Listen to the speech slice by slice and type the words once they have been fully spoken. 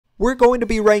We're going to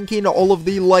be ranking all of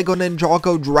the LEGO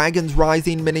Ninjago Dragons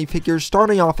Rising minifigures.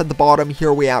 Starting off at the bottom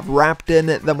here, we have Raptin,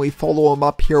 then we follow him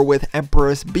up here with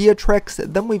Empress Beatrix,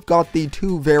 then we've got the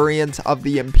two variants of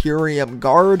the Imperium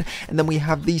Guard, and then we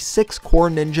have the 6 core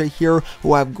ninja here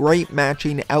who have great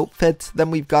matching outfits.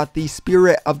 Then we've got the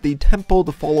Spirit of the Temple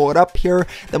to follow it up here.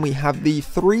 Then we have the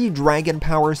 3 Dragon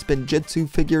Power Spinjitzu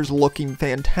figures looking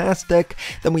fantastic.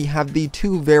 Then we have the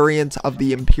 2 variants of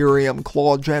the Imperium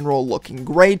Claw General looking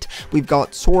great. We've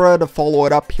got Sora to follow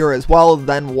it up here as well,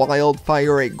 then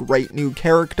Wildfire, a great new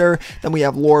character. Then we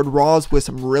have Lord Roz with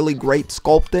some really great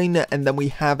sculpting, and then we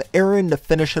have Aaron to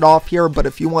finish it off here. But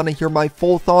if you want to hear my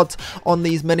full thoughts on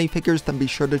these minifigures, then be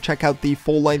sure to check out the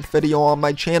full-length video on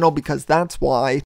my channel, because that's why.